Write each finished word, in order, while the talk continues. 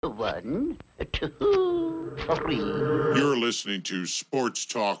1, 2, 3. You're listening to Sports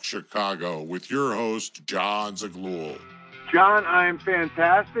Talk Chicago with your host, John Zaglul. John, I am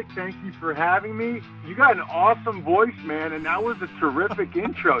fantastic. Thank you for having me. You got an awesome voice, man, and that was a terrific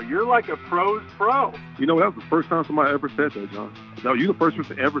intro. You're like a pro's pro. You know, that was the first time somebody ever said that, John. No, you're the first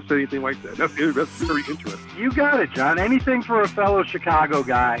person to ever say anything like that. That's very interesting. You got it, John. Anything for a fellow Chicago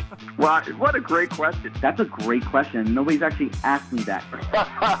guy. Well, what a great question. That's a great question. Nobody's actually asked me that.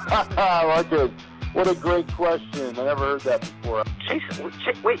 I like it. What a great question. I never heard that before. Chase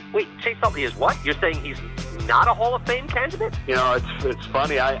Utley is what? You're saying he's not a Hall of Fame candidate? You know, it's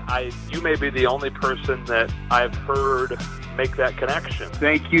funny. You may be the only person that I've heard make that connection.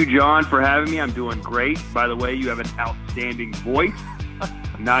 Thank you, John, for having me. I'm doing great. By the way, you have an outstanding voice.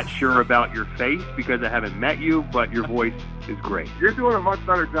 I'm not sure about your face because I haven't met you, but your voice is great. You're doing a much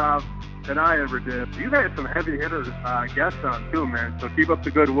better job than I ever did. You've had some heavy hitters guests on too, man. So keep up the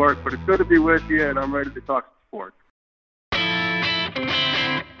good work. But it's good to be with you, and I'm ready to talk sports.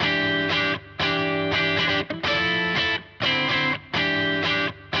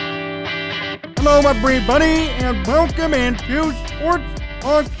 Hello, everybody, and welcome into Sports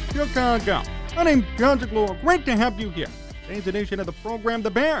Talk Chicago. My name's John Zaglul. Great to have you here. Today's edition of the program, the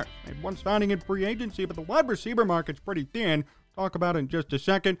Bears made one signing in free agency, but the wide receiver market's pretty thin. Talk about it in just a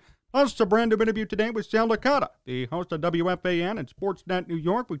second. Plus, a brand new interview today with Licata, the host of WFAN and Sportsnet New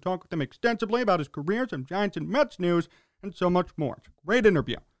York. We talked with him extensively about his career, some Giants and Mets news, and so much more. It's a great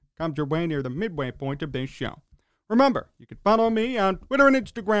interview. Comes your way near the midway point of this show. Remember, you can follow me on Twitter and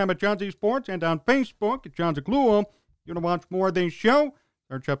Instagram at John Z Sports and on Facebook at John Zaglul. If you want to watch more of this show,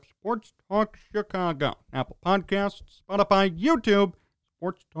 search up Sports Talk Chicago, Apple Podcasts, Spotify, YouTube,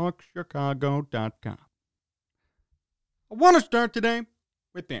 sportstalkchicago.com. I want to start today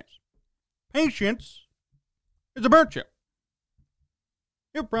with this. Patience is a virtue.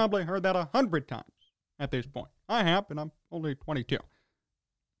 You've probably heard that 100 times at this point. I have, and I'm only 22.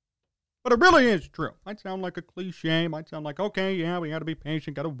 But it really is true. Might sound like a cliche. Might sound like, okay, yeah, we got to be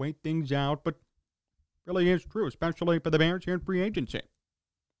patient, got to wait things out. But it really is true, especially for the Bears here in free agency.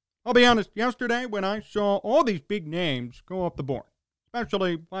 I'll be honest, yesterday when I saw all these big names go off the board,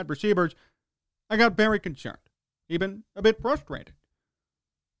 especially wide receivers, I got very concerned, even a bit frustrated.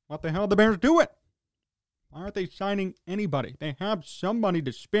 What the hell are the Bears doing? Why aren't they signing anybody? They have some money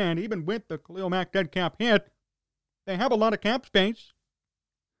to spend, even with the Khalil Mack dead cap hit. They have a lot of cap space.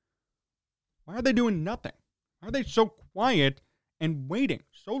 Why are they doing nothing? Why are they so quiet and waiting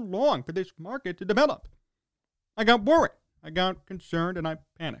so long for this market to develop? I got worried. I got concerned, and I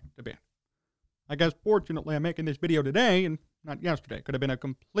panicked a bit. I guess fortunately I'm making this video today and not yesterday. It could have been a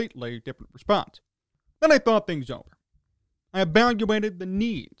completely different response. Then I thought things over. I evaluated the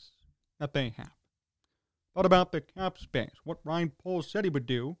needs that they have. Thought about the cap space, what Ryan Poles said he would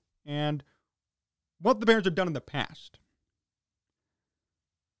do, and what the Bears have done in the past.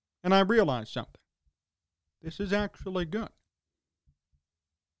 And I realized something. This is actually good.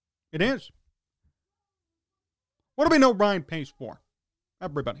 It is. What do we know Ryan Pace for?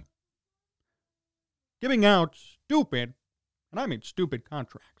 Everybody. Giving out stupid, and I mean stupid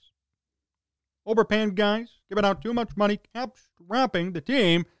contracts. Overpaying guys, giving out too much money, cap-strapping the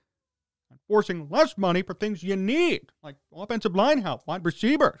team, and forcing less money for things you need, like offensive line help, wide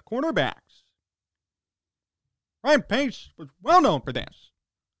receivers, cornerbacks. Ryan Pace was well known for this.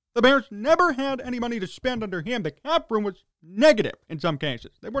 The Bears never had any money to spend under him. The cap room was negative in some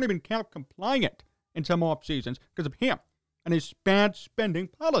cases. They weren't even cap compliant in some off seasons because of him and his bad spending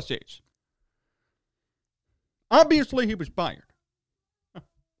policies. Obviously, he was fired.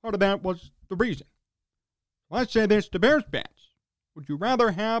 Part of that was the reason. So I say this to Bears fans. Would you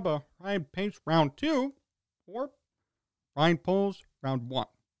rather have a Ryan Pace round 2 or Ryan Poles round 1?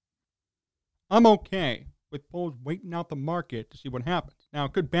 I'm okay with Poles waiting out the market to see what happens. Now,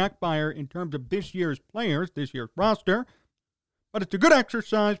 it could backfire in terms of this year's players, this year's roster, but it's a good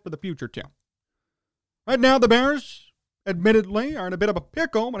exercise for the future, too. Right now, the Bears, admittedly, are in a bit of a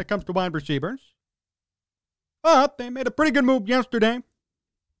pickle when it comes to wide receivers, but they made a pretty good move yesterday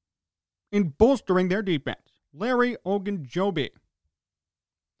in bolstering their defense. Larry Ogunjobi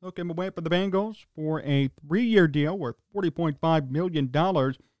took him away from the Bengals for a 3-year deal worth $40.5 million.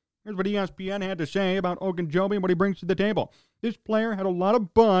 Here's what ESPN had to say about Ogunjobi and what he brings to the table. This player had a lot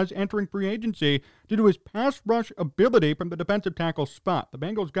of buzz entering free agency due to his pass rush ability from the defensive tackle spot. The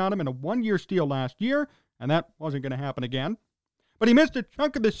Bengals got him in a 1-year steal last year, and that wasn't going to happen again. But he missed a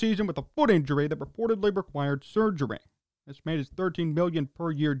chunk of the season with a foot injury that reportedly required surgery. This made his $13 million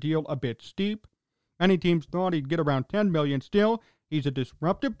per year deal a bit steep. Many teams thought he'd get around $10 million. Still, he's a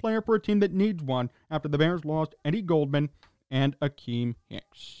disruptive player for a team that needs one after the Bears lost Eddie Goldman and Akeem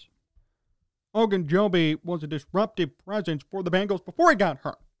Hicks. Ogunjobi was a disruptive presence for the Bengals before he got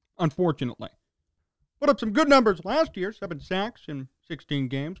hurt, unfortunately. Put up some good numbers last year, 7 sacks in 16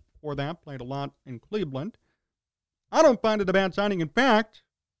 games. Before that, played a lot in Cleveland. I don't find it a bad signing. In fact,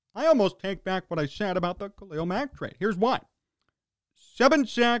 I almost take back what I said about the Khalil Mack trade. Here's why. 7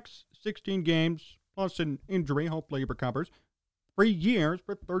 sacks, 16 games, plus an injury, hopefully he recovers. 3 years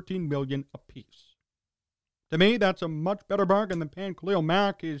for $13 million apiece. To me, that's a much better bargain than paying Khalil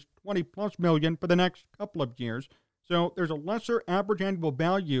Mack his $20+ million for the next couple of years. So there's a lesser average annual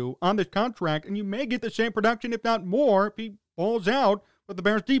value on this contract, and you may get the same production, if not more, if he balls out with the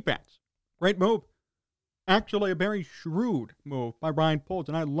Bears defense. Great move. Actually, a very shrewd move by Ryan Poles,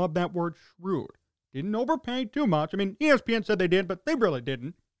 and I love that word shrewd. Didn't overpay too much. I mean, ESPN said they did, but they really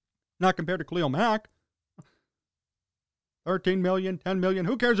didn't. Not compared to Khalil Mack. $13 million, $10 million,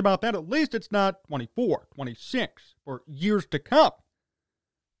 who cares about that? At least it's not 24, 26 for years to come.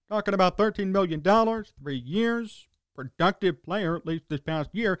 Talking about $13 million, 3 years, productive player, at least this past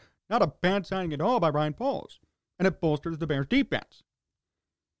year. Not a bad signing at all by Ryan Poles. And it bolsters the Bears' defense.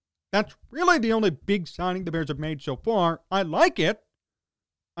 That's really the only big signing the Bears have made so far. I like it.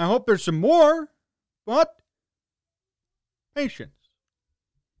 I hope there's some more, but patience.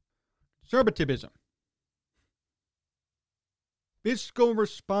 Conservatism. Fiscal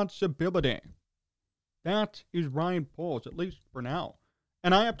responsibility. That is Ryan Poles, at least for now.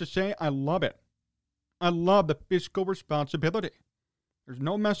 And I have to say, I love it. I love the fiscal responsibility. There's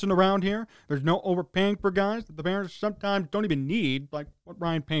no messing around here. There's no overpaying for guys that the Bears sometimes don't even need, like what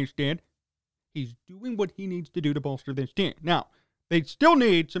Ryan Pace did. He's doing what he needs to do to bolster this team. Now, they still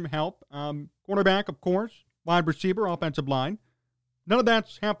need some help. Quarterback, of course, wide receiver, offensive line. None of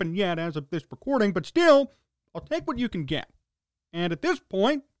that's happened yet as of this recording, but still, I'll take what you can get. And at this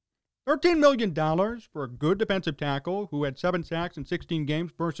point, $13 million for a good defensive tackle who had 7 sacks in 16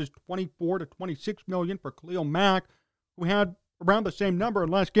 games versus $24 to $26 million for Khalil Mack, who had around the same number in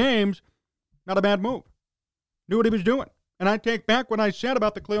less games. Not a bad move. Knew what he was doing. And I take back what I said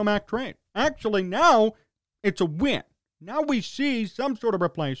about the Khalil Mack trade. Actually, now it's a win. Now we see some sort of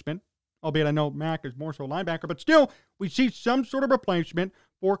replacement, albeit I know Mack is more so linebacker, but still, we see some sort of replacement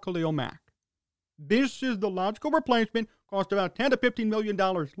for Khalil Mack. This is the logical replacement, cost about $10 to $15 million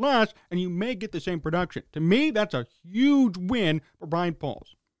less, and you may get the same production. To me, that's a huge win for Ryan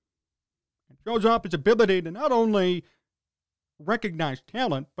Poles. It shows off his ability to not only recognize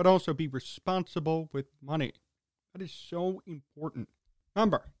talent, but also be responsible with money. That is so important.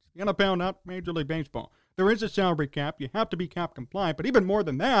 Remember, it's the NFL, not Major League Baseball. There is a salary cap. You have to be cap compliant, but even more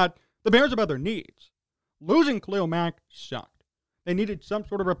than that, the Bears have other needs. Losing Khalil Mack sucked. They needed some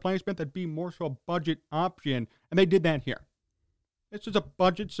sort of replacement that'd be more so a budget option, and they did that here. This is a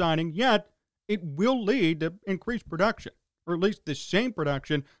budget signing, yet it will lead to increased production, or at least the same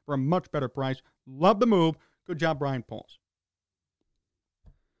production for a much better price. Love the move. Good job, Brian Poles.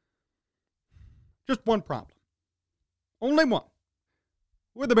 Just one problem. Only one.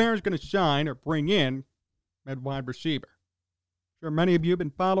 Who are the Bears going to sign or bring in at wide receiver? Sure, many of you have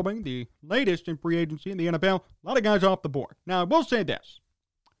been following the latest in free agency in the NFL. A lot of guys off the board. Now, I will say this.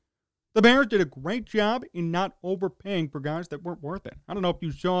 The Bears did a great job in not overpaying for guys that weren't worth it. I don't know if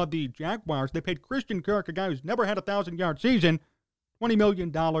you saw the Jaguars. They paid Christian Kirk, a guy who's never had a 1,000-yard season, $20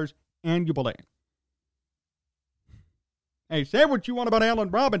 million annually. Hey, say what you want about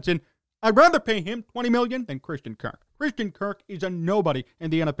Allen Robinson. I'd rather pay him $20 million than Christian Kirk. Christian Kirk is a nobody in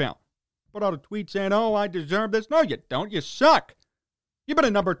the NFL. Put out a tweet saying, oh, I deserve this. No, you don't. You suck. You've been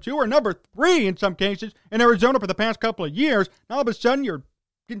a number 2 or number 3 in some cases in Arizona for the past couple of years. Now all of a sudden you're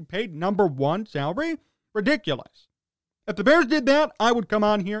getting paid number 1 salary? Ridiculous. If the Bears did that, I would come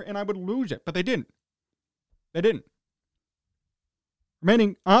on here and I would lose it. But they didn't. They didn't.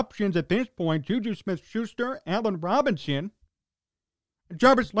 Remaining options at this point, Juju Smith-Schuster, Allen Robinson, and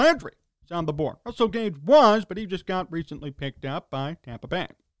Jarvis Landry is on the board. Russell Gage was, but he just got recently picked up by Tampa Bay.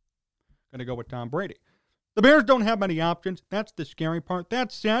 Going to go with Tom Brady. The Bears don't have many options. That's the scary part. That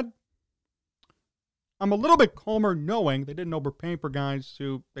said, I'm a little bit calmer knowing they didn't overpay for guys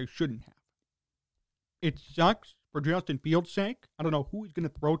who they shouldn't have. It sucks for Justin Fields' sake. I don't know who he's going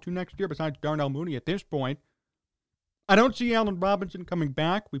to throw to next year besides Darnell Mooney at this point. I don't see Allen Robinson coming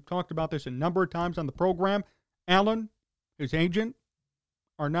back. We've talked about this a number of times on the program. Allen, his agent,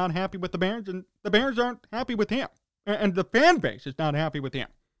 are not happy with the Bears, and the Bears aren't happy with him. And the fan base is not happy with him.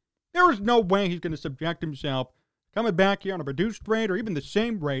 There is no way he's going to subject himself coming back here on a reduced rate or even the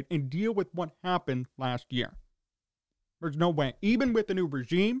same rate and deal with what happened last year. There's no way. Even with the new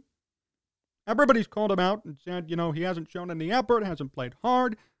regime, everybody's called him out and said, he hasn't shown any effort, hasn't played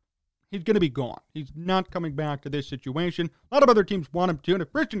hard, he's going to be gone. He's not coming back to this situation. A lot of other teams want him to, and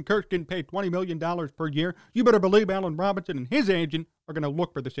if Christian Kirk's getting paid $20 million per year, you better believe Allen Robinson and his agent are going to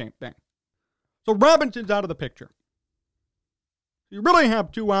look for the same thing. So Robinson's out of the picture. You really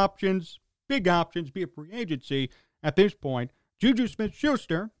have two options, big options, via free agency at this point: Juju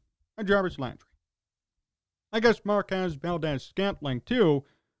Smith-Schuster and Jarvis Landry. I guess Marquez Valdes-Scantling, too,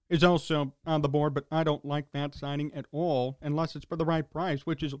 is also on the board, but I don't like that signing at all unless it's for the right price,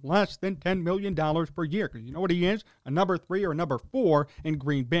 which is less than $10 million per year, because you know what he is? A number 3 or a number 4 in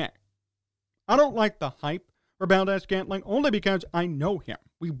Green Bay. I don't like the hype for Valdes-Scantling only because I know him.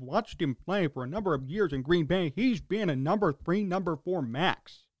 We watched him play for a number of years in Green Bay. He's been a number 3, number 4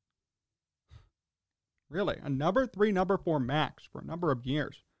 max. Really, a number 3, number 4 max for a number of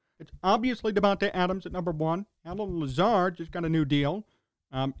years. It's obviously Devontae Adams at number 1. Allen Lazard just got a new deal.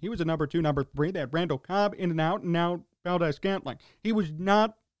 He was a number 2, number 3. They had Randall Cobb in and out, and now Valdes-Scantling. He was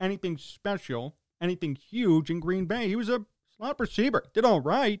not anything special, anything huge in Green Bay. He was a slot receiver. Did all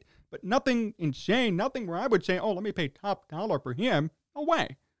right, but nothing insane, nothing where I would say, oh, let me pay top dollar for him. No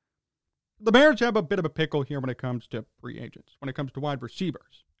way. The Bears have a bit of a pickle here when it comes to free agents, when it comes to wide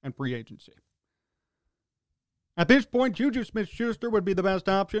receivers and free agency. At this point, Juju Smith-Schuster would be the best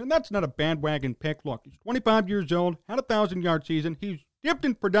option, and that's not a bandwagon pick. Look, he's 25 years old, had a 1,000-yard season. He's dipped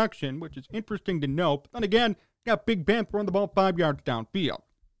in production, which is interesting to note. But then again, got Big Ben throwing the ball 5 yards downfield.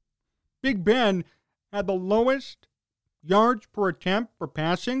 Big Ben had the lowest yards per attempt for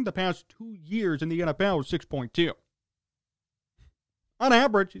passing the past 2 years in the NFL, was 6.2. On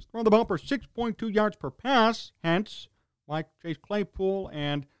average, he's throwing the ball for 6.2 yards per pass, hence why Chase Claypool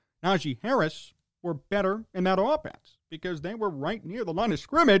and Najee Harris were better in that offense, because they were right near the line of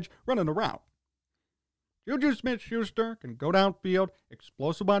scrimmage running around. Juju Smith-Schuster can go downfield,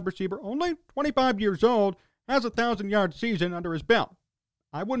 explosive wide receiver, only 25 years old, has a 1,000-yard season under his belt.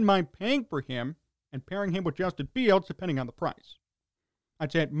 I wouldn't mind paying for him and pairing him with Justin Fields, depending on the price.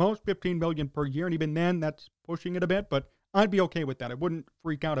 I'd say at most $15 million per year, and even then, that's pushing it a bit, but I'd be okay with that. I wouldn't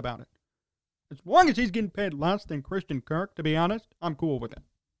freak out about it. As long as he's getting paid less than Christian Kirk, to be honest, I'm cool with it.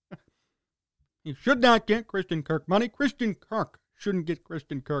 He should not get Christian Kirk money. Christian Kirk shouldn't get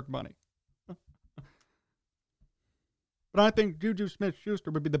Christian Kirk money. But I think Juju Smith-Schuster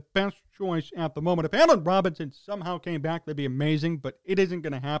would be the best choice at the moment. If Allen Robinson somehow came back, that'd be amazing, but it isn't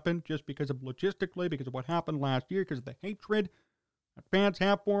going to happen just because of logistically, because of what happened last year, because of the hatred that fans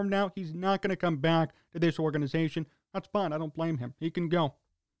have for him now. He's not going to come back to this organization. That's fine. I don't blame him. He can go.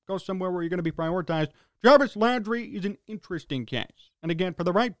 Go somewhere where you're going to be prioritized. Jarvis Landry is an interesting case. And again, for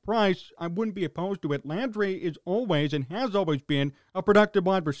the right price, I wouldn't be opposed to it. Landry is always and has always been a productive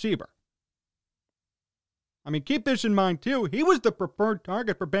wide receiver. I mean, keep this in mind, too. He was the preferred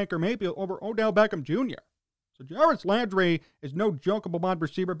target for Baker Mayfield over Odell Beckham Jr. So Jarvis Landry is no joke of a wide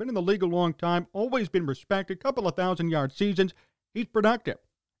receiver. Been in the league a long time. Always been respected. Couple of 1,000-yard seasons. He's productive.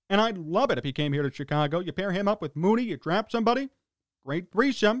 And I'd love it if he came here to Chicago. You pair him up with Mooney. You draft somebody. Great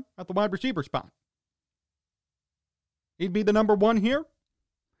threesome at the wide receiver spot. He'd be the number 1 here.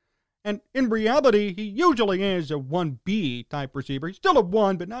 And in reality, he usually is a 1B type receiver. He's still a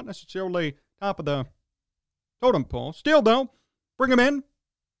 1, but not necessarily top of the totem pole. Still, though, bring him in.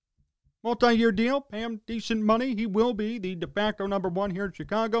 Multi-year deal. Pay him decent money. He will be the de facto number 1 here in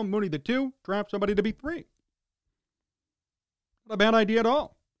Chicago. Mooney the 2. Draft somebody to be 3. Not a bad idea at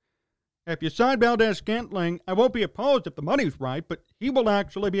all. If you sign Valdes-Scantling, I won't be opposed if the money's right, but he will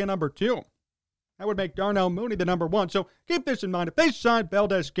actually be a number 2. That would make Darnell Mooney the number 1. So keep this in mind. If they sign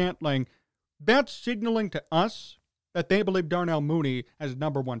Valdes-Scantling, that's signaling to us that they believe Darnell Mooney as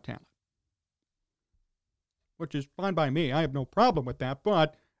number 1 talent. Which is fine by me. I have no problem with that,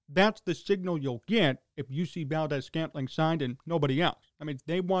 but that's the signal you'll get if you see Valdes-Scantling signed and nobody else. I mean,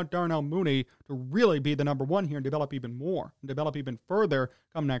 they want Darnell Mooney to really be the number 1 here and develop even more and develop even further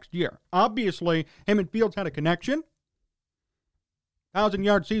come next year. Obviously, him and Fields had a connection.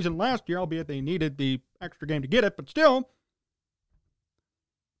 1,000-yard season last year, albeit they needed the extra game to get it, but still,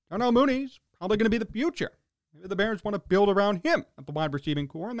 Darnell Mooney's probably going to be the future. Maybe the Bears want to build around him at the wide receiving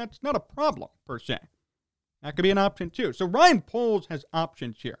core, and that's not a problem, per se. That could be an option, too. So Ryan Poles has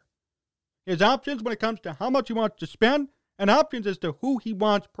options here. He has options when it comes to how much he wants to spend, and options as to who he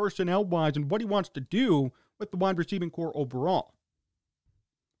wants personnel-wise and what he wants to do with the wide receiving core overall.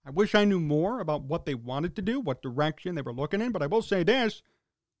 I wish I knew more about what they wanted to do, what direction they were looking in, but I will say this.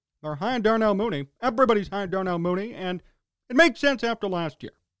 They're high on Darnell Mooney. Everybody's high on Darnell Mooney, and it made sense after last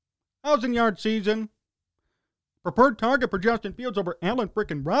year. 1,000-yard season. Preferred target for Justin Fields over Allen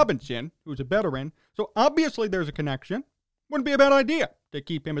frickin' Robinson, who's a veteran. So obviously there's a connection. Wouldn't be a bad idea to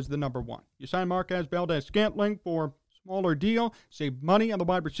keep him as the number 1. You sign Marquez Valdes-Scantling for Smaller deal, save money on the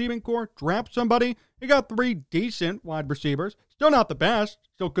wide receiving core, draft somebody. You got 3 decent wide receivers. Still not the best.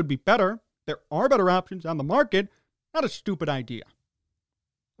 Still could be better. There are better options on the market. Not a stupid idea.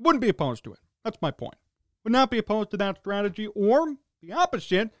 Wouldn't be opposed to it. That's my point. Would not be opposed to that strategy, or the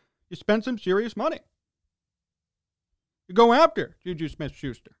opposite, you spend some serious money. You go after Juju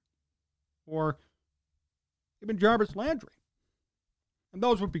Smith-Schuster, or even Jarvis Landry. And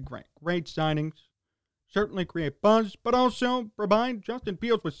those would be great. Great signings. Certainly create buzz, but also provide Justin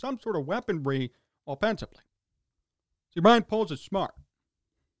Fields with some sort of weaponry offensively. See, Ryan Poles is smart.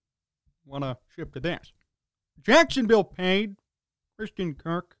 Want to shift to this. Jacksonville paid Christian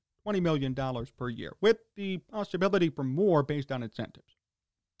Kirk $20 million per year, with the possibility for more based on incentives.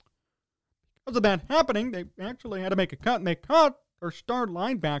 Because of that happening, they actually had to make a cut, and they cut their star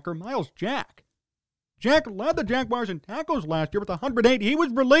linebacker, Miles Jack. Jack led the Jaguars in tackles last year with 108. He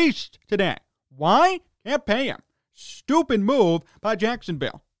was released today. Why? Can't pay him. Stupid move by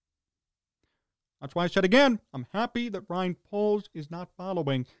Jacksonville. That's why I said again, I'm happy that Ryan Poles is not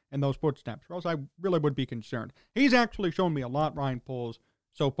following in those footsteps, or else I really would be concerned. He's actually shown me a lot, Ryan Poles,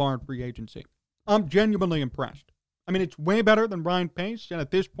 so far in free agency. I'm genuinely impressed. I mean, it's way better than Ryan Pace, and at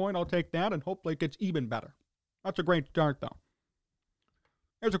this point, I'll take that, and hopefully it gets even better. That's a great start, though.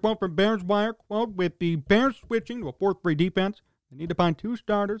 Here's a quote from Bears Wire, quote, with the Bears switching to a 4-3 defense, they need to find 2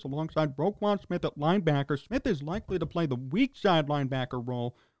 starters alongside Roquan Smith at linebacker. Smith is likely to play the weak side linebacker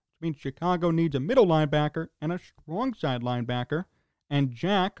role, which means Chicago needs a middle linebacker and a strong side linebacker, and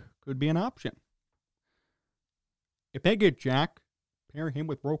Jack could be an option. If they get Jack, pair him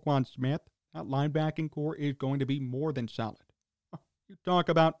with Roquan Smith, that linebacking core is going to be more than solid. You talk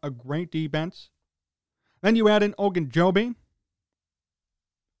about a great defense. Then you add in Ogunjobi.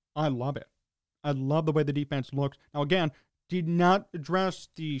 I love it. I love the way the defense looks. Now, again, did not address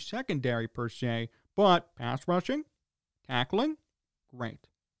the secondary per se, but pass rushing, tackling, great.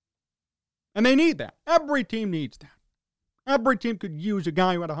 And they need that. Every team needs that. Every team could use a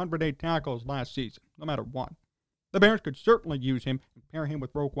guy who had 108 tackles last season, no matter what. The Bears could certainly use him and pair him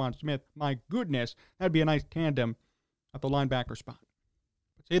with Roquan Smith. My goodness, that'd be a nice tandem at the linebacker spot.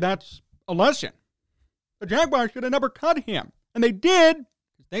 But see, that's a lesson. The Jaguars should have never cut him. And they did,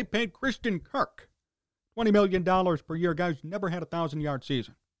 because they paid Christian Kirk $20 million per year. Guys never had a 1,000-yard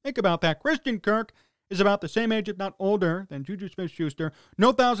season. Think about that. Christian Kirk is about the same age, if not older, than Juju Smith-Schuster.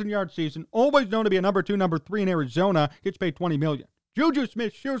 No 1,000-yard season. Always known to be a number 2, number 3 in Arizona. Gets paid $20 million. Juju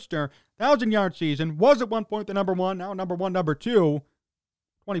Smith-Schuster, 1,000-yard season, was at one point the number 1, now number 1, number 2,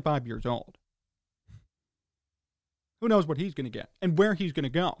 25 years old. Who knows what he's going to get and where he's going to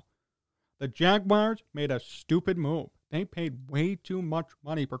go. The Jaguars made a stupid move. They paid way too much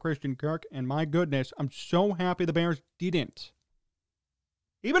money for Christian Kirk, and my goodness, I'm so happy the Bears didn't.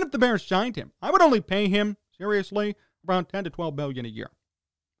 Even if the Bears signed him, I would only pay him, seriously, around $10 to $12 million a year.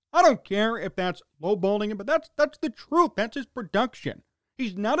 I don't care if that's lowballing him, but that's the truth. That's his production.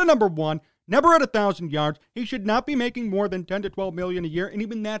 He's not a number 1, never at 1,000 yards. He should not be making more than $10 to $12 million a year, and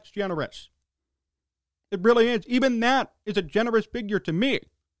even that's generous. It really is. Even that is a generous figure to me.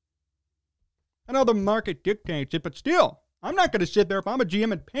 I know the market dictates it, but still, I'm not going to sit there if I'm a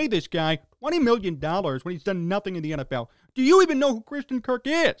GM and pay this guy $20 million when he's done nothing in the NFL. Do you even know who Christian Kirk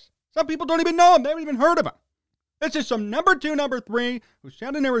is? Some people don't even know him. They haven't even heard of him. This is some number 2, number 3, who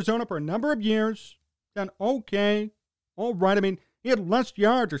sat in Arizona for a number of years, done okay, all right. I mean, he had less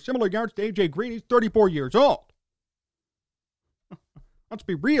yards or similar yards to A.J. Green. He's 34 years old. Let's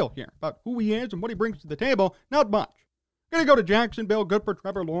be real here about who he is and what he brings to the table. Not much. Going to go to Jacksonville. Good for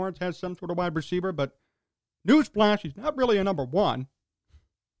Trevor Lawrence. Has some sort of wide receiver, but newsflash, he's not really a number 1.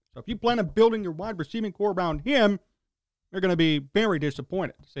 So if you plan on building your wide receiving core around him, you're going to be very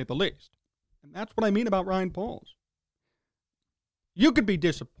disappointed, to say the least. And that's what I mean about Ryan Poles. You could be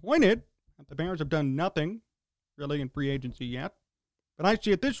disappointed that the Bears have done nothing really in free agency yet, but I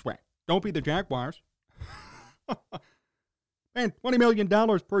see it this way. Don't be the Jaguars. Man, $20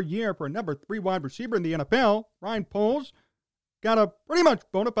 million per year for a number 3 wide receiver in the NFL. Ryan Poles got a pretty much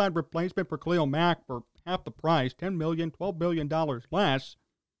bona fide replacement for Khalil Mack for half the price, $10 million, $12 million less,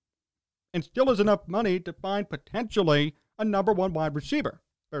 and still has enough money to find potentially a number 1 wide receiver.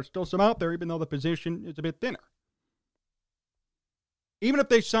 There's still some out there, even though the position is a bit thinner. Even if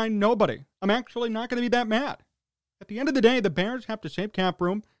they sign nobody, I'm actually not going to be that mad. At the end of the day, the Bears have to save cap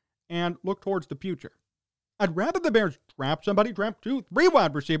room and look towards the future. I'd rather the Bears draft somebody, draft 2, 3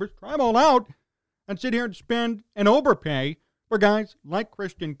 wide receivers, try them all out, and sit here and spend and overpay for guys like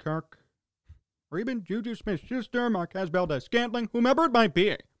Christian Kirk, or even Juju Smith-Schuster, Marquez Valdez-Scantling, whomever it might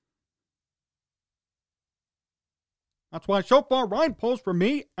be. That's why so far Ryan Poles for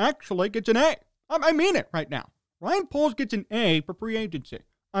me actually gets an A. I mean it right now. Ryan Poles gets an A for free agency.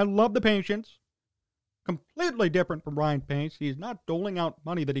 I love the patience. Completely different from Ryan Pace. He's not doling out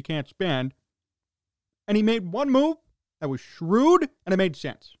money that he can't spend. And he made one move that was shrewd and it made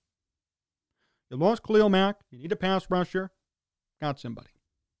sense. You lost Khalil Mack. You need a pass rusher. Got somebody.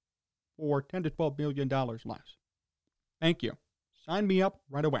 For $10 to $12 million less. Thank you. Sign me up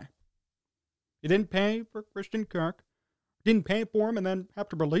right away. You didn't pay for Christian Kirk. Didn't pay for him and then have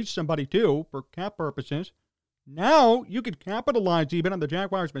to release somebody too for cap purposes. Now you could capitalize even on the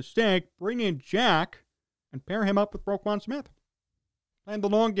Jaguars' mistake, bring in Jack, and pair him up with Roquan Smith. Playing the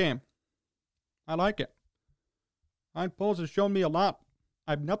long game. I like it. Ryan Poles has shown me a lot.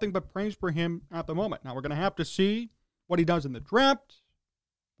 I have nothing but praise for him at the moment. Now we're going to have to see what he does in the draft,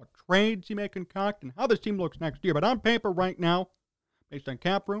 what trades he may concoct, and how this team looks next year. But on paper right now, based on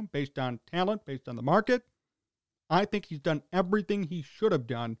cap room, based on talent, based on the market, I think he's done everything he should have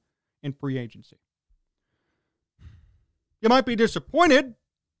done in free agency. You might be disappointed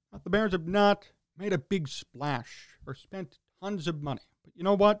that the Bears have not made a big splash or spent tons of money. But you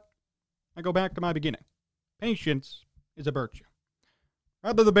know what? I go back to my beginning. Patience is a virtue.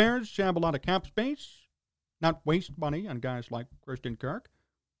 Rather the Bears have a lot of cap space, not waste money on guys like Christian Kirk,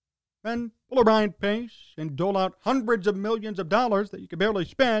 then pull a Ryan Pace and dole out hundreds of millions of dollars that you can barely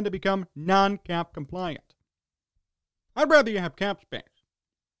spend to become non-cap compliant. I'd rather you have cap space.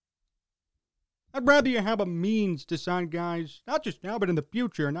 I'd rather you have a means to sign guys, not just now, but in the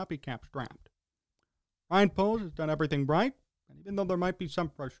future, and not be cap strapped. Ryan Poles has done everything right, and even though there might be some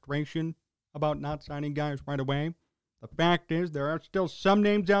frustration about not signing guys right away, the fact is there are still some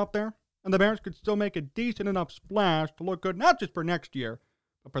names out there, and the Bears could still make a decent enough splash to look good, not just for next year,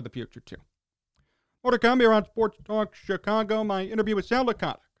 but for the future too. More to come here on Sports Talk Chicago. My interview with Sal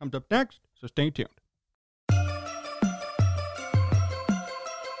Licata comes up next, so stay tuned.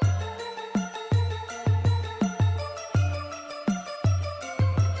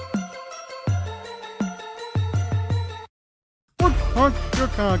 Talk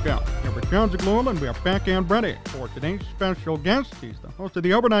Chicago. Here with John Zaglula, and we are back and ready for today's special guest. He's the host of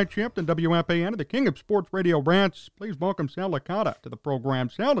the Overnight Shift and WFAN and the King of Sports Radio Rants. Please welcome Sal Licata to the program.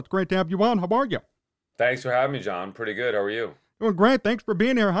 Sal, it's great to have you on. How are you? Thanks for having me, John. Pretty good. How are you? Doing great. Thanks for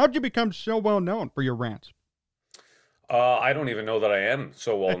being here. How'd you become so well known for your rants? I don't even know that I am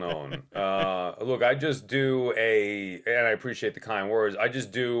so well known. Look, I just do and I appreciate the kind words, I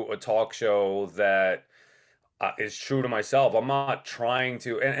just do a talk show that is true to myself. I'm not trying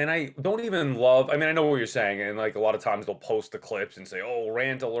to, and I don't even love, I mean, I know what you're saying, and like a lot of times they'll post the clips and say, oh,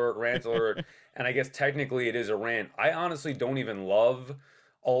 rant alert, and I guess technically it is a rant. I honestly don't even love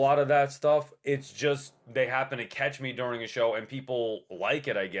a lot of that stuff. It's just, they happen to catch me during a show and people like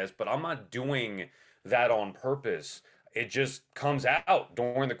it, I guess, but I'm not doing that on purpose. It just comes out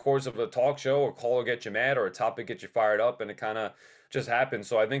during the course of a talk show, a call will get you mad or a topic gets you fired up, and it kind of just happens.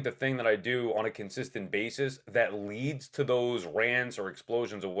 So I think the thing that I do on a consistent basis that leads to those rants or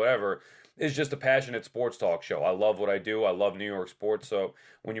explosions or whatever is just a passionate sports talk show. I love what I do. I love New York sports. So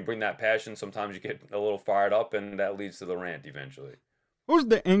when you bring that passion, sometimes you get a little fired up, and that leads to the rant eventually. Who's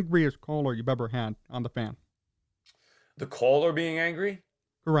the angriest caller you've ever had on the fan? The caller being angry?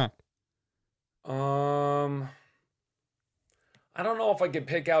 Correct. I don't know if I could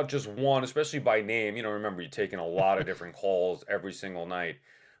pick out just one, especially by name. You know, remember, you're taking a lot of different calls every single night.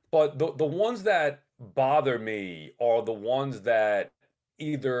 But the ones that bother me are the ones that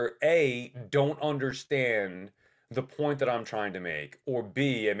either A, don't understand the point that I'm trying to make, or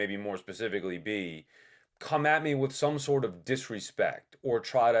B, and maybe more specifically B, come at me with some sort of disrespect or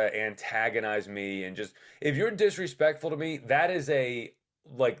try to antagonize me. And just, if you're disrespectful to me, that is that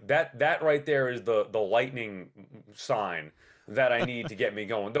right there is the lightning sign that I need to get me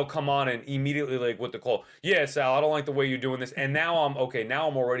going. They'll come on and immediately, like, with the call, yeah, Sal, I don't like the way you're doing this. And now I'm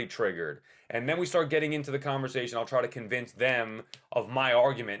already triggered. And then we start getting into the conversation. I'll try to convince them of my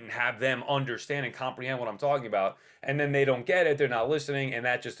argument and have them understand and comprehend what I'm talking about. And then they don't get it. They're not listening. And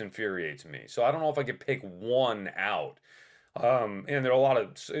that just infuriates me. So I don't know if I could pick one out. And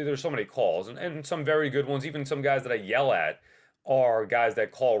there's so many calls and some very good ones, even some guys that I yell at are guys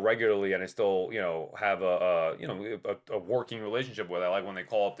that call regularly, and I still, have a working relationship with. I like when they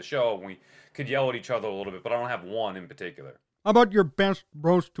call up the show and we could yell at each other a little bit, but I don't have one in particular. How about your best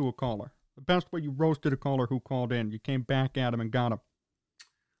roast to a caller? The best way you roasted a caller who called in. You came back at him and got him.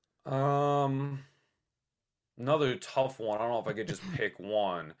 Another tough one. I don't know if I could just pick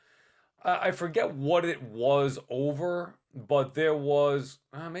one. I forget what it was over, but there was,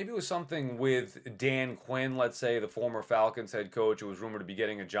 maybe it was something with Dan Quinn, let's say, the former Falcons head coach, who was rumored to be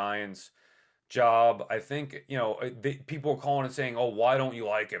getting a Giants job. I think, people were calling and saying, oh, why don't you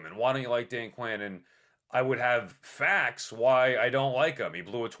like him? And why don't you like Dan Quinn? And I would have facts why I don't like him. He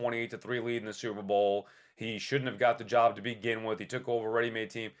blew a 28-3 lead in the Super Bowl. He shouldn't have got the job to begin with. He took over a ready-made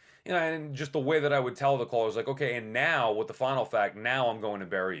team. And just the way that I would tell the callers, like, okay, and now with the final fact, now I'm going to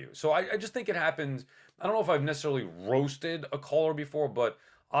bury you. So I just think it happens. I don't know if I've necessarily roasted a caller before, but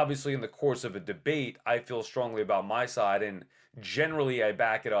obviously in the course of a debate, I feel strongly about my side, and generally I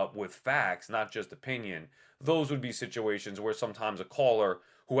back it up with facts, not just opinion. Those would be situations where sometimes a caller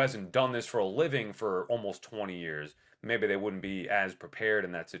who hasn't done this for a living for almost 20 years, maybe they wouldn't be as prepared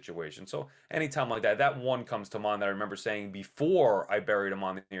in that situation. So anytime like that, that one comes to mind that I remember saying before I buried him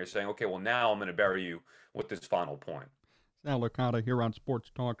on the air, saying, okay, well, now I'm going to bury you with this final point. Sal Licata here on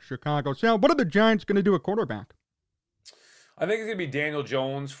Sports Talk Chicago. Sal, what are the Giants going to do at quarterback? I think it's going to be Daniel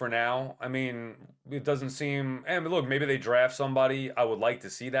Jones for now. I mean, it doesn't seem. And look, maybe they draft somebody. I would like to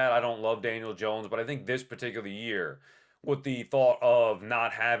see that. I don't love Daniel Jones, but I think this particular year, with the thought of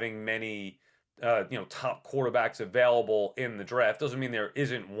not having many, top quarterbacks available in the draft, doesn't mean there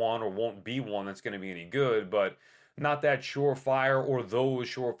isn't one or won't be one that's going to be any good, but not that surefire or those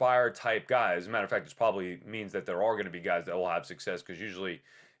surefire type guys. As a matter of fact, it probably means that there are going to be guys that will have success because usually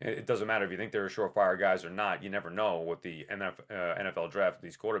it doesn't matter if you think they're surefire guys or not. You never know with the NFL draft with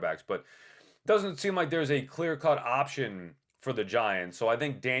these quarterbacks. But it doesn't seem like there's a clear-cut option for the Giants. So I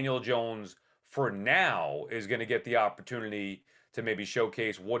think Daniel Jones, for now, is going to get the opportunity to maybe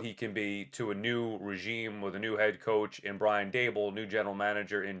showcase what he can be to a new regime with a new head coach in Brian Dable, new general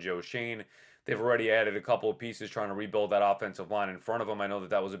manager in Joe Shane. They've already added a couple of pieces trying to rebuild that offensive line in front of them. I know that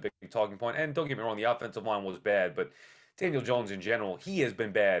that was a big talking point. And don't get me wrong, the offensive line was bad, but Daniel Jones in general, he has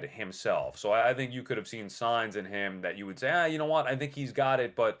been bad himself. So I think you could have seen signs in him that you would say, you know what, I think he's got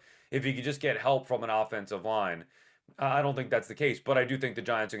it, but if he could just get help from an offensive line, I don't think that's the case, but I do think the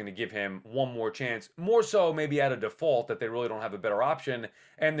Giants are going to give him one more chance. More so maybe at a default that they really don't have a better option,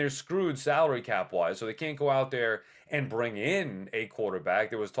 and they're screwed salary cap-wise, so they can't go out there and bring in a quarterback.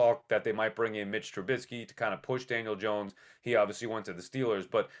 There was talk that they might bring in Mitch Trubisky to kind of push Daniel Jones. He obviously went to the Steelers,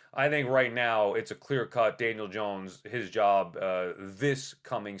 but I think right now it's a clear-cut Daniel Jones, his job this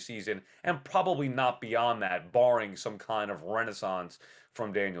coming season, and probably not beyond that, barring some kind of renaissance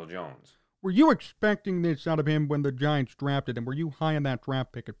from Daniel Jones. Were you expecting this out of him when the Giants drafted him? Were you high on that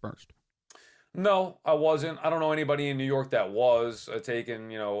draft pick at first? No, I wasn't. I don't know anybody in New York that was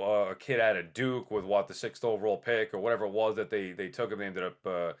taking, a kid out of Duke with the 6th overall pick or whatever it was that they took him. They ended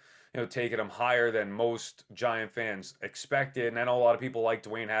up, taking him higher than most Giant fans expected. And I know a lot of people like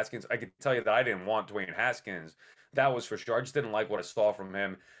Dwayne Haskins. I could tell you that I didn't want Dwayne Haskins. That was for sure. I just didn't like what I saw from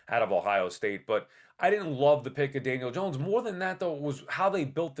him out of Ohio State. But I didn't love the pick of Daniel Jones. More than that, though, was how they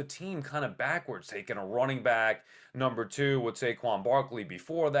built the team kind of backwards, taking a running back, number 2 with Saquon Barkley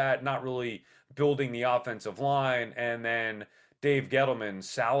before that, not really building the offensive line, and then Dave Gettleman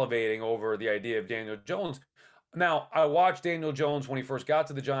salivating over the idea of Daniel Jones. Now, I watched Daniel Jones when he first got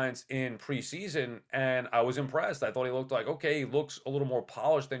to the Giants in preseason, and I was impressed. I thought he looked like, okay, he looks a little more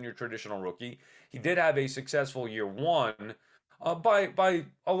polished than your traditional rookie. He did have a successful year one, by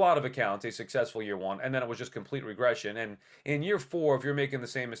a lot of accounts, a successful year one, and then it was just complete regression. And in year 4, if you're making the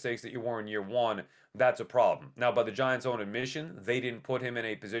same mistakes that you were in year 1, that's a problem. Now, by the Giants' own admission, they didn't put him in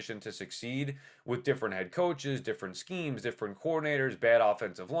a position to succeed with different head coaches, different schemes, different coordinators, bad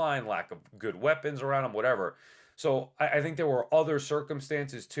offensive line, lack of good weapons around him, whatever. So I think there were other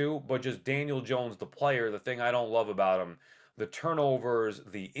circumstances too, but just Daniel Jones, the player, the thing I don't love about him, the turnovers,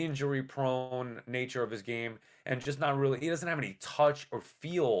 the injury-prone nature of his game, and just not really, he doesn't have any touch or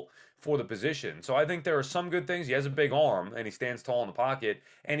feel for the position. So I think there are some good things. He has a big arm, and he stands tall in the pocket,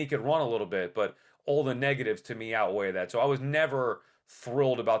 and he could run a little bit, but all the negatives to me outweigh that. So I was never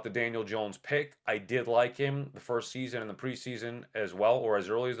thrilled about the Daniel Jones pick. I did like him the first season and the preseason as well, or as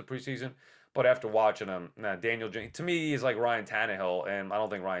early as the preseason. But after watching him, Daniel Jones, to me, he's like Ryan Tannehill, and I don't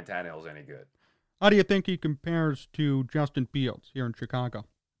think Ryan Tannehill's any good. How do you think he compares to Justin Fields here in Chicago?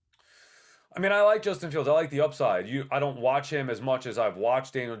 I mean, I like Justin Fields. I like the upside. I don't watch him as much as I've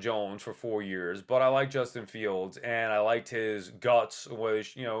watched Daniel Jones for 4 years, but I like Justin Fields, and I liked his guts with,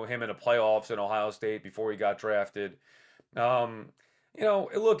 him in the playoffs in Ohio State before he got drafted.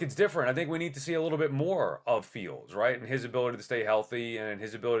 Look, it's different. I think we need to see a little bit more of Fields, right? And his ability to stay healthy and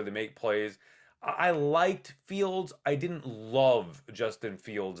his ability to make plays. I liked Fields. I didn't love Justin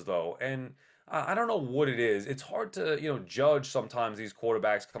Fields, though. And I don't know what it is. It's hard to, judge sometimes these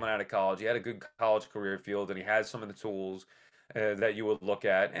quarterbacks coming out of college. He had a good college career, Fields, and he has some of the tools that you would look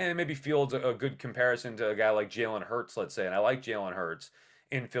at. And maybe Fields a good comparison to a guy like Jalen Hurts, let's say. And I like Jalen Hurts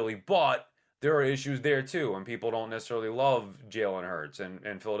in Philly, but there are issues there too, and people don't necessarily love Jalen Hurts,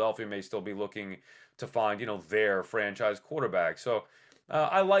 and Philadelphia may still be looking to find, their franchise quarterback. So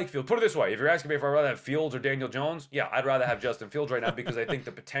I like Fields. Put it this way: if you're asking me if I'd rather have Fields or Daniel Jones, yeah, I'd rather have Justin Fields right now because I think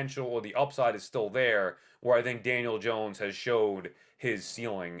the potential or the upside is still there. Where I think Daniel Jones has showed his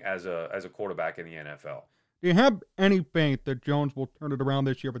ceiling as a quarterback in the NFL. Do you have any faith that Jones will turn it around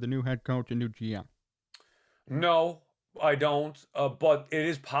this year with a new head coach and new GM? No, I don't. But it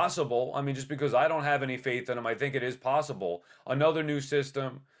is possible. I mean, just because I don't have any faith in him, I think it is possible. Another new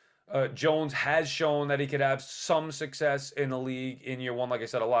system. Jones has shown that he could have some success in the league in year one. Like I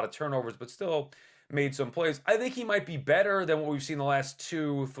said, a lot of turnovers, but still made some plays. I think he might be better than what we've seen the last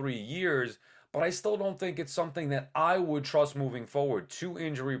 2-3 years, but I still don't think it's something that I would trust moving forward. Too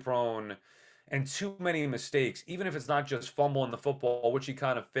injury prone and too many mistakes, even if it's not just fumbling the football, which he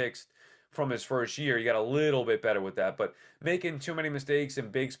kind of fixed from his first year. He got a little bit better with that, but making too many mistakes in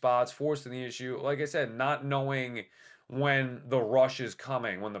big spots, forcing the issue. Like I said, not knowing when the rush is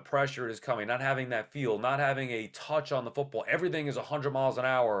coming, when the pressure is coming, not having that feel, not having a touch on the football. Everything is 100 miles an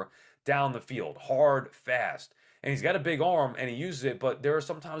hour down the field, hard, fast. And he's got a big arm and he uses it, but there are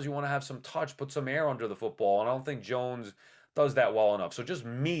sometimes you want to have some touch, put some air under the football. And I don't think Jones does that well enough. So just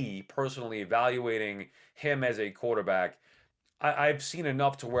me personally evaluating him as a quarterback, I've seen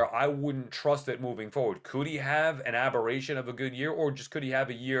enough to where I wouldn't trust it moving forward. Could he have an aberration of a good year, or just could he have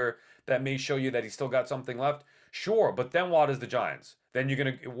a year that may show you that he's still got something left? Sure, but then what is the Giants? Then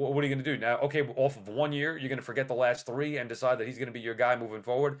what are you gonna do now? Okay, off of 1 year, you're gonna forget the last 3 and decide that he's gonna be your guy moving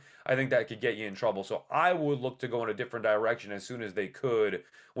forward. I think that could get you in trouble. So I would look to go in a different direction as soon as they could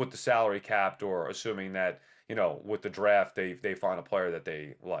with the salary capped, or assuming that with the draft they find a player that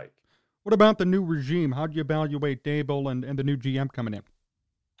they like. What about the new regime? How do you evaluate Dable and the new GM coming in?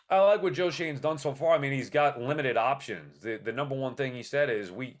 I like what Joe Shane's done so far. I mean, he's got limited options. The number one thing he said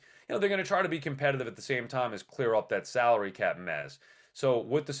is they're going to try to be competitive at the same time as clear up that salary cap mess. So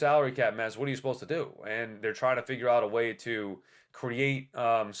with the salary cap mess, what are you supposed to do? And they're trying to figure out a way to create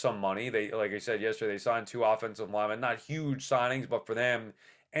some money. They, like I said yesterday, they signed 2 offensive linemen, not huge signings, but for them,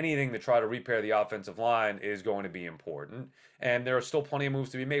 anything to try to repair the offensive line is going to be important. And there are still plenty of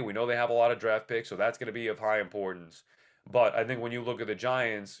moves to be made. We know they have a lot of draft picks, so that's going to be of high importance. But I think when you look at the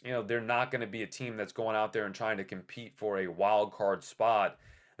Giants, they're not going to be a team that's going out there and trying to compete for a wild card spot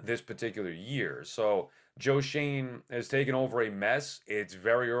this particular year. So Joe Shane has taken over a mess. It's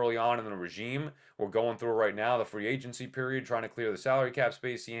very early on in the regime. We're going through right now, the free agency period, trying to clear the salary cap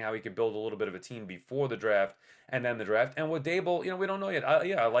space, seeing how he could build a little bit of a team before the draft and then the draft. And with Dable, we don't know yet.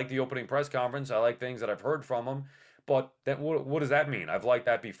 I like the opening press conference. I like things that I've heard from him. But what does that mean? I've liked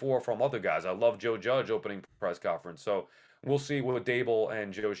that before from other guys. I love Joe Judge opening press conference. So we'll see what Dable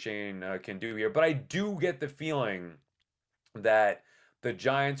and Joe Shane can do here. But I do get the feeling that the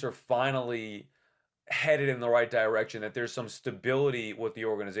Giants are finally headed in the right direction, that there's some stability with the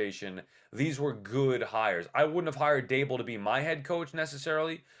organization. These were good hires. I wouldn't have hired Dable to be my head coach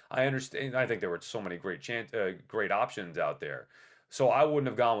necessarily. I understand. I think there were so many great options out there. So I wouldn't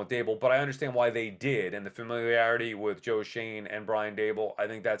have gone with Dable, but I understand why they did. And the familiarity with Joe Shane and Brian Dable, I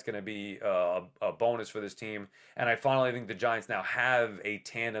think that's going to be a bonus for this team. And I finally think the Giants now have a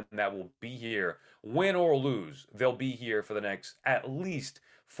tandem that will be here, win or lose. They'll be here for the next at least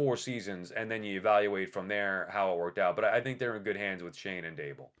 4 seasons, and then you evaluate from there how it worked out. But I think they're in good hands with Shane and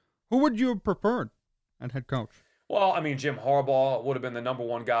Dable. Who would you have preferred as head coach? Well, I mean, Jim Harbaugh would have been the number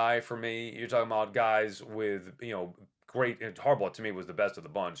one guy for me. You're talking about guys with, great. Harbaugh to me was the best of the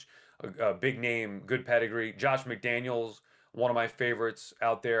bunch. A big name, good pedigree. Josh McDaniels, one of my favorites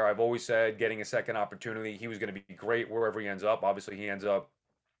out there. I've always said getting a second opportunity, he was going to be great wherever he ends up. Obviously, he ends up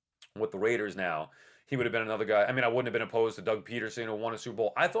with the Raiders now. He would have been another guy. I mean, I wouldn't have been opposed to Doug Peterson, who won a Super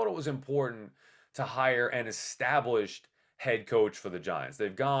Bowl. I thought it was important to hire an established head coach for the Giants.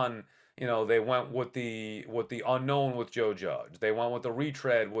 They've gone, they went with the unknown with Joe Judge. They went with the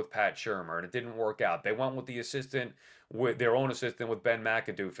retread with Pat Shurmur, and it didn't work out. They went with their own assistant with Ben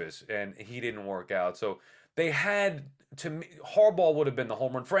McAdoofus, and he didn't work out. So they had Harbaugh would have been the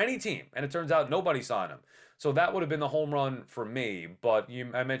home run for any team, and it turns out nobody signed him. So that would have been the home run for me. But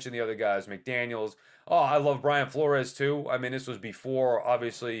I mentioned the other guys, McDaniels. Oh, I love Brian Flores too. I mean, this was before,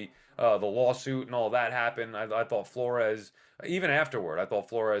 obviously, the lawsuit and all that happened. I thought Flores, even afterward, I thought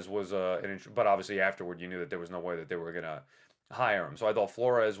Flores was but obviously afterward, you knew that there was no way that they were going to hire him. So I thought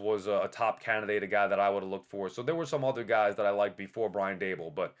Flores was a top candidate, a guy that I would have looked for. So there were some other guys that I liked before Brian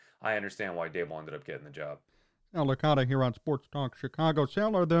Dable, but I understand why Dable ended up getting the job. Now, Licata here on Sports Talk Chicago.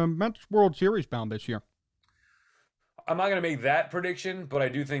 Sal, are the Mets World Series bound this year? I'm not going to make that prediction, but I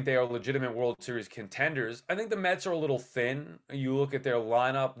do think they are legitimate World Series contenders. I think the Mets are a little thin. You look at their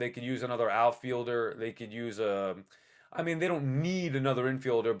lineup, they could use another outfielder. They could use a I mean, they don't need another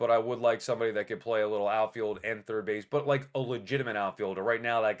infielder, but I would like somebody that could play a little outfield and third base, but like a legitimate outfielder. Right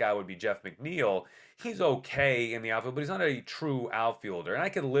now, that guy would be Jeff McNeil. He's okay in the outfield, but he's not a true outfielder. And I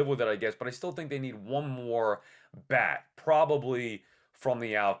can live with it, I guess, but I still think they need one more bat, probably from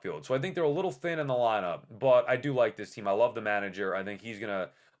the outfield. So I think they're a little thin in the lineup, but I do like this team. I love the manager. I think he's going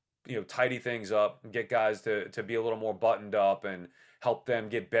to tidy things up, get guys to be a little more buttoned up and help them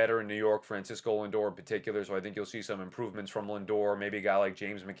get better in New York, Francisco Lindor in particular. So I think you'll see some improvements from Lindor, maybe a guy like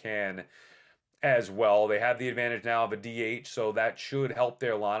James McCann as well. They have the advantage now of a DH, so that should help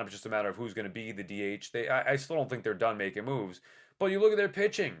their lineup. It's just a matter of who's going to be the DH. I still don't think they're done making moves. But you look at their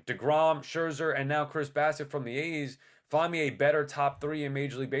pitching, DeGrom, Scherzer, and now Chris Bassett from the A's. Find me a better top three in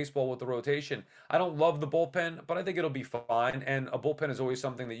Major League Baseball with the rotation. I don't love the bullpen, but I think it'll be fine. And a bullpen is always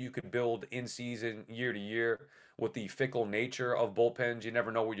something that you could build in season, year to year, with the fickle nature of bullpens. You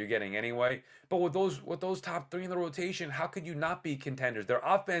never know what you're getting anyway. But with those top three in the rotation, how could you not be contenders? Their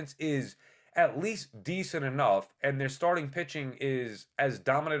offense is at least decent enough, and their starting pitching is as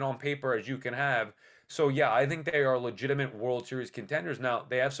dominant on paper as you can have. So yeah, I think they are legitimate World Series contenders. Now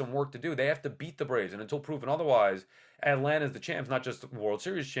they have some work to do. They have to beat the Braves, and until proven otherwise, Atlanta's the champs, not just World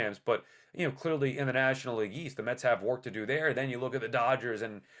Series champs, but clearly in the National League East, the Mets have work to do there. Then you look at the Dodgers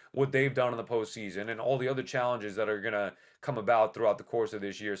and what they've done in the postseason, and all the other challenges that are going to come about throughout the course of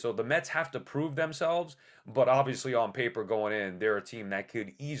this year. So the Mets have to prove themselves, but obviously on paper going in, they're a team that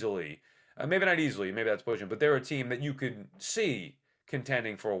could easily, maybe not easily, maybe that's pushing, but they're a team that you could see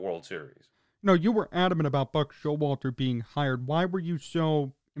contending for a World Series. No, you were adamant about Buck Showalter being hired. Why were you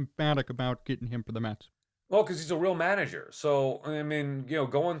so emphatic about getting him for the Mets? Well, because he's a real manager. So, I mean,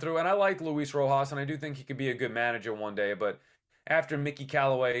 going through, and I like Luis Rojas, and I do think he could be a good manager one day, but after Mickey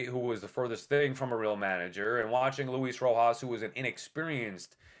Callaway, who was the furthest thing from a real manager, and watching Luis Rojas, who was an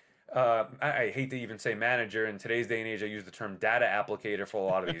inexperienced, I hate to even say manager, in today's day and age, I use the term data applicator for a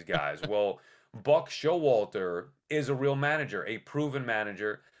lot of these guys. Well, Buck Showalter is a real manager, a proven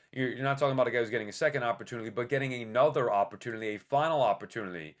manager. You're not talking about a guy who's getting a second opportunity, but getting another opportunity, a final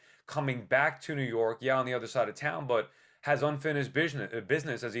opportunity, coming back to New York, on the other side of town, but has unfinished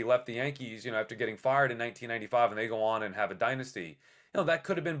business as he left the Yankees, after getting fired in 1995, and they go on and have a dynasty. That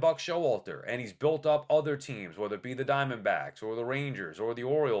could have been Buck Showalter, and he's built up other teams, whether it be the Diamondbacks or the Rangers or the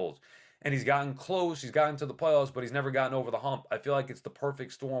Orioles, and he's gotten close, he's gotten to the playoffs, but he's never gotten over the hump. I feel like it's the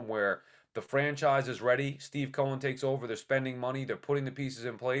perfect storm where the franchise is ready, Steve Cohen takes over, they're spending money, they're putting the pieces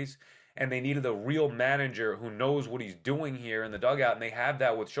in place, and they needed a real manager who knows what he's doing here in the dugout, and they have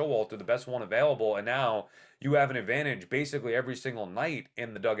that with Showalter, the best one available, and now you have an advantage basically every single night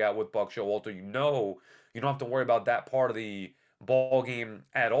in the dugout with Buck Showalter. You don't have to worry about that part of the ball game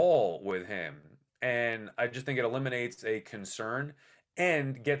at all with him, and I just think it eliminates a concern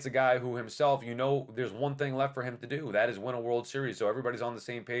and gets a guy who himself, there's one thing left for him to do. That is win a World Series. So everybody's on the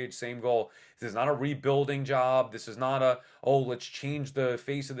same page, same goal. This is not a rebuilding job. This is not let's change the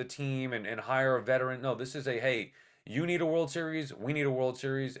face of the team and hire a veteran. No, this is hey, you need a World Series, we need a World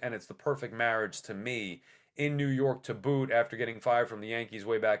Series, and it's the perfect marriage to me in New York to boot after getting fired from the Yankees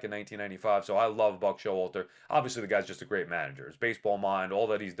way back in 1995. So I love Buck Showalter. Obviously, the guy's just a great manager. His baseball mind, all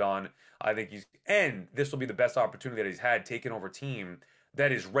that he's done, I think and this will be the best opportunity that he's had taking over a team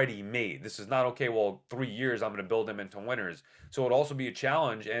that is ready-made. This is not, 3 years, I'm going to build them into winners. So it'll also be a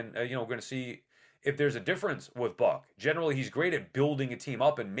challenge, and, we're going to see if there's a difference with Buck. Generally, he's great at building a team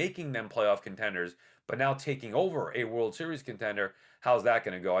up and making them playoff contenders, but now taking over a World Series contender, how's that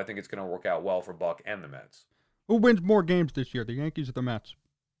going to go? I think it's going to work out well for Buck and the Mets. Who wins more games this year, the Yankees or the Mets?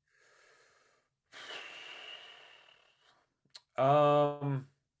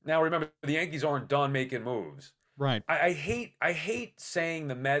 Now remember, the Yankees aren't done making moves. Right. I hate saying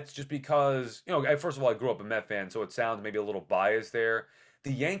the Mets just because, first of all, I grew up a Met fan, so it sounds maybe a little biased there.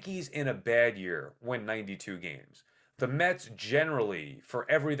 The Yankees in a bad year win 92 games. The Mets generally, for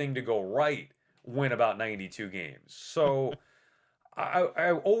everything to go right, win about 92 games. So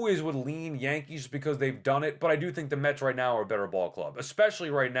I always would lean Yankees because they've done it, but I do think the Mets right now are a better ball club,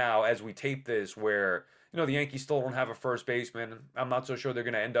 especially right now as we tape this where, the Yankees still don't have a first baseman. I'm not so sure they're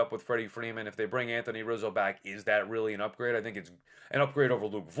going to end up with Freddie Freeman. If they bring Anthony Rizzo back, is that really an upgrade? I think it's an upgrade over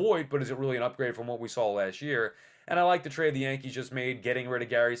Luke Voigt, but is it really an upgrade from what we saw last year? And I like the trade the Yankees just made, getting rid of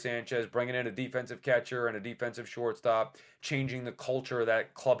Gary Sanchez, bringing in a defensive catcher and a defensive shortstop, changing the culture of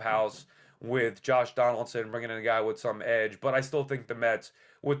that clubhouse with Josh Donaldson, bringing in a guy with some edge. But I still think the Mets,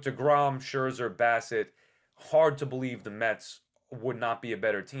 with DeGrom, Scherzer, Bassett, hard to believe the Mets would not be a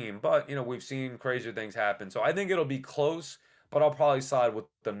better team. But, we've seen crazier things happen. So I think it'll be close, but I'll probably side with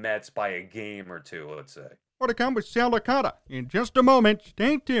the Mets by a game or two, let's say. More to come with Sal Licata in just a moment.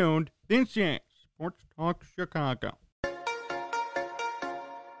 Stay tuned. This is Sports Talk Chicago.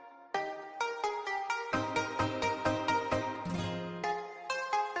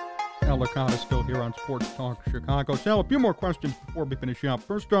 Sal Licata still here on Sports Talk Chicago. Sal, a few more questions before we finish up.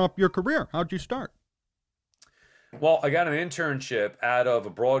 First off, your career. How'd you start? Well, I got an internship out of a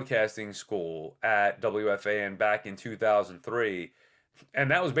broadcasting school at WFAN back in 2003, and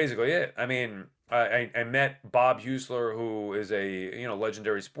that was basically it. I mean, I met Bob Husler, who is a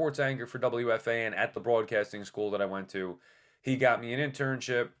legendary sports anchor for WFAN at the broadcasting school that I went to. He got me an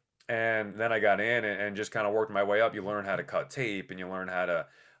internship, and then I got in and just kind of worked my way up. You learn how to cut tape, and you learn how to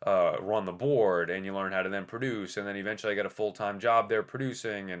run the board, and you learn how to then produce, and then eventually I got a full-time job there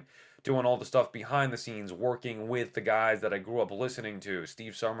producing and doing all the stuff behind the scenes, working with the guys that I grew up listening to,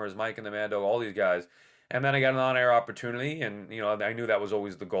 Steve Summers, Mike and the Mad Dog, all these guys. And then I got an on-air opportunity, and I knew that was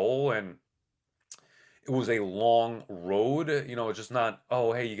always the goal, and it was a long road. It's just not,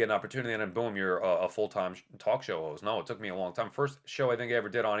 oh, hey, you get an opportunity, and then boom, you're a full-time talk show host. No, it took me a long time. First show I think I ever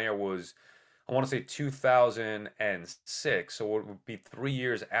did on air was, I want to say 2006, so it would be 3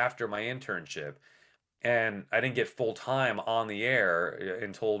 years after my internship. And I didn't get full time on the air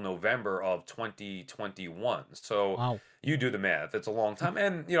until November of 2021. So Wow. you do the math. It's a long time.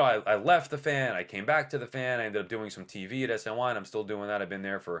 And, I left the fan. I came back to the fan. I ended up doing some TV at SNY, and I'm still doing that. I've been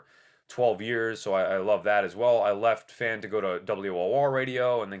there for 12 years, so I love that as well. I left fan to go to WOR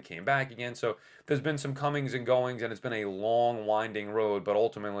radio and then came back again. So there's been some comings and goings, and it's been a long, winding road, but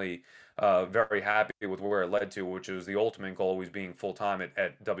ultimately very happy with where it led to, which was the ultimate goal, always being full-time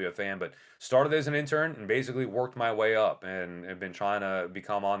at WFAN. But started as an intern and basically worked my way up, and have been trying to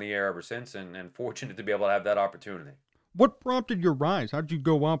become on the air ever since, and fortunate to be able to have that opportunity. What prompted your rise? How'd you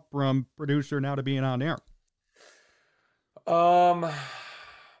go up from producer now to being on air?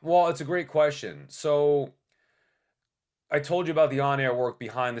 Well, it's a great question. So I told you about the on-air work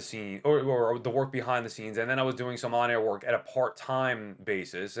behind the scene, or the work behind the scenes, and then I was doing some on-air work at a part-time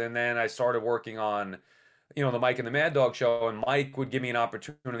basis, and then I started working on, the Mike and the Mad Dog show, and Mike would give me an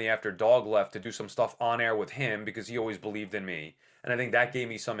opportunity after Dog left to do some stuff on air with him because he always believed in me, and I think that gave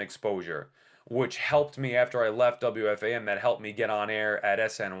me some exposure, which helped me after I left WFAM. That helped me get on air at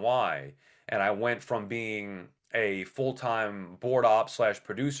SNY, and I went from being a full-time board op /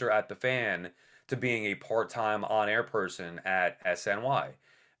 producer at the fan to being a part-time on-air person at SNY.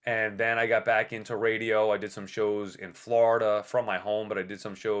 And then I got back into radio. I did some shows in Florida from my home, but I did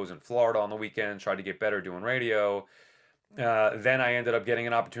some shows in Florida on the weekends, tried to get better doing radio. Then I ended up getting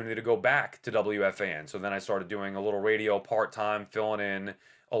an opportunity to go back to WFAN. So then I started doing a little radio part-time, filling in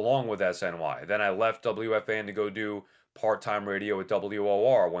along with SNY. Then I left WFAN to go do part-time radio at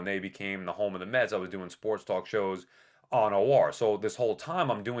WOR when they became the home of the Mets. I was doing sports talk shows on OR. So this whole time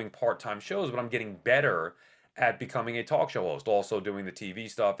I'm doing part-time shows, but I'm getting better at becoming a talk show host, also doing the TV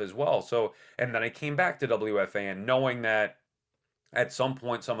stuff as well. So, and then I came back to WFAN knowing that at some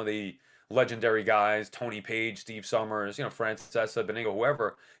point some of the legendary guys, Tony Page, Steve Summers, Francesa, Benigno,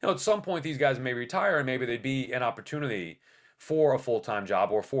 whoever, at some point these guys may retire, and maybe they'd be an opportunity for a full-time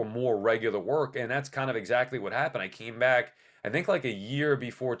job or for more regular work. And that's kind of exactly what happened. I came back, I think, like a year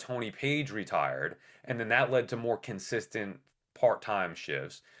before Tony Page retired, and then that led to more consistent part-time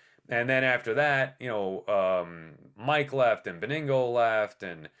shifts. And then after that, Mike left and Benigno left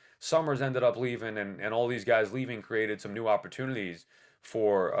and Summers ended up leaving, and all these guys leaving created some new opportunities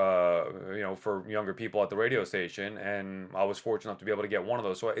for for younger people at the radio station, and I was fortunate enough to be able to get one of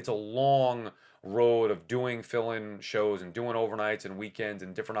those. So it's a long road of doing fill-in shows and doing overnights and weekends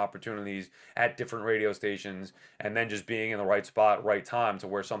and different opportunities at different radio stations, and then just being in the right spot, right time, to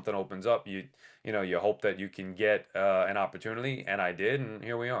where something opens up. You hope that you can get an opportunity, and I did, and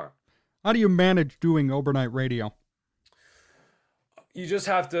here we are. How do you manage doing overnight radio? You just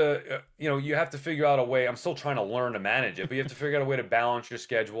have to, you have to figure out a way. I'm still trying to learn to manage it, but you have to figure out a way to balance your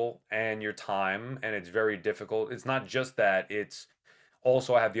schedule and your time, and it's very difficult. It's not just that, it's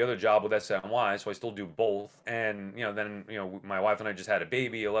also I have the other job with SNY, so I still do both. And, then, my wife and I just had a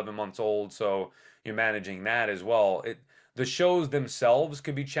baby, 11 months old, so you're managing that as well. The shows themselves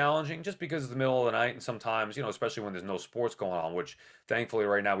could be challenging just because it's the middle of the night, and sometimes, especially when there's no sports going on, which thankfully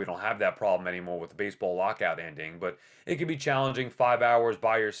right now we don't have that problem anymore with the baseball lockout ending, but it can be challenging, 5 hours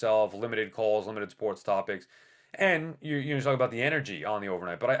by yourself, limited calls, limited sports topics, and you're talking about the energy on the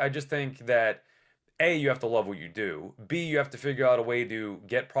overnight. But I just think that A, you have to love what you do. B, you have to figure out a way to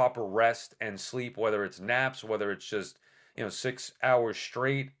get proper rest and sleep, whether it's naps, whether it's just 6 hours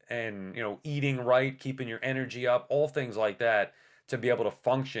straight, and, eating right, keeping your energy up, all things like that, to be able to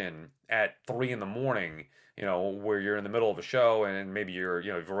function at 3 in the morning, where you're in the middle of a show and maybe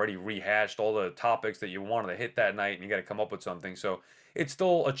you've already rehashed all the topics that you wanted to hit that night, and you got to come up with something. So it's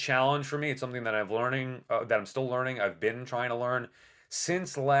still a challenge for me. It's something that I'm still learning. I've been trying to learn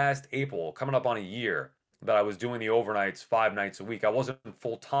since last April, coming up on a year. that I was doing the overnights 5 nights a week. I wasn't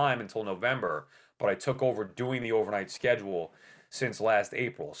full-time until November, but I took over doing the overnight schedule since last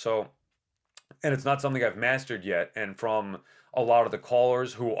April. So, and it's not something I've mastered yet. And from a lot of the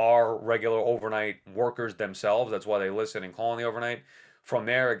callers who are regular overnight workers themselves, that's why they listen and call on the overnight. From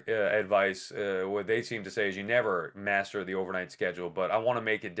their advice, what they seem to say is you never master the overnight schedule, but I want to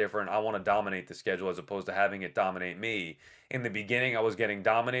make it different. I want to dominate the schedule as opposed to having it dominate me. In the beginning, I was getting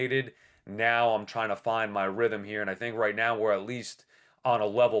dominated. Now I'm trying to find my rhythm here, and I think right now we're at least on a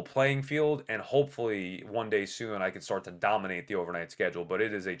level playing field, and hopefully one day soon I can start to dominate the overnight schedule, but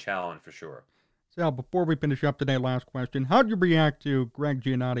it is a challenge for sure. Sal, before we finish up today, last question. How'd you react to Greg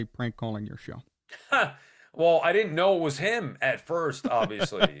Giannotti prank calling your show? Well, I didn't know it was him at first,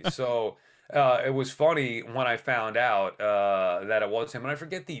 obviously. So it was funny when I found out that it was him, and I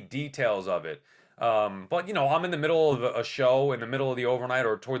forget the details of it. But, you know, I'm in the middle of a show, in the middle of the overnight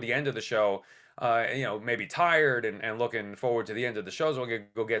or toward the end of the show, you know, maybe tired and looking forward to the end of the show, so I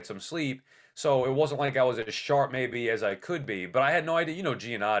could go get some sleep. So it wasn't like I was as sharp maybe as I could be, but I had no idea. You know,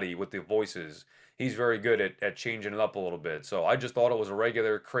 Giannotti with the voices, he's very good at changing it up a little bit. So I just thought it was a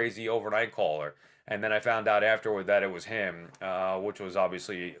regular crazy overnight caller. And then I found out afterward that it was him, which was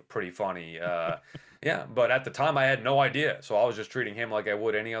obviously pretty funny. Yeah, but at the time I had no idea. So I was just treating him like I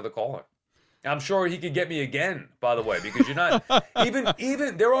would any other caller. I'm sure he could get me again, by the way, because you're not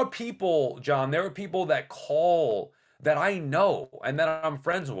even there are people, John, there are people that call that I know and that I'm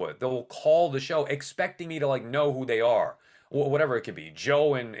friends with. They'll call the show expecting me to like know who they are, whatever it could be.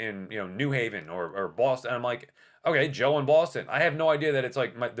 Joe in you know New Haven or Boston. And I'm like, okay, Joe in Boston. I have no idea that it's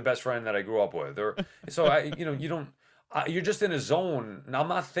like the best friend that I grew up with. Or so I, you know, you don't. You're just in a zone. I'm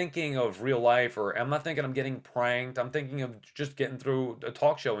not thinking of real life, or I'm not thinking I'm getting pranked. I'm thinking of just getting through a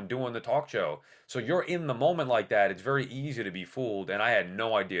talk show and doing the talk show. So you're in the moment like that. It's very easy to be fooled, and I had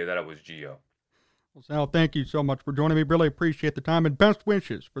no idea that it was Gio. Well, Sal, thank you so much for joining me. Really appreciate the time, and best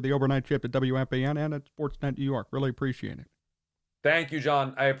wishes for the overnight shift at WFAN and at Sportsnet New York. Really appreciate it. Thank you,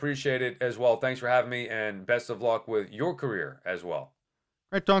 John. I appreciate it as well. Thanks for having me, and best of luck with your career as well.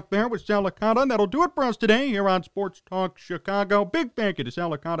 Great talk there with Sal Licata, and that'll do it for us today here on Sports Talk Chicago. Big thank you to Sal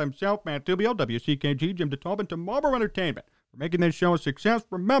Licata himself, Matt Tubio, WCKG, Jim DeTalbin, to Marlboro Entertainment for making this show a success.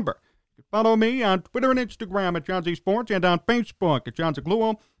 Remember, you can follow me on Twitter and Instagram at John Z Sports and on Facebook at John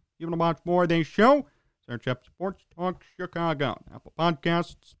Zagluo. You want to watch more of this show? Search up Sports Talk Chicago, Apple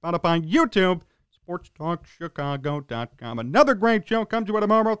Podcasts, Spotify, YouTube, sportstalkchicago.com. Another great show comes to you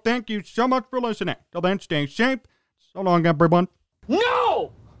tomorrow. Thank you so much for listening. Till then, stay safe. So long, everyone.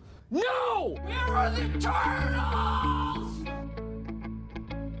 No! No! Where are the turtles?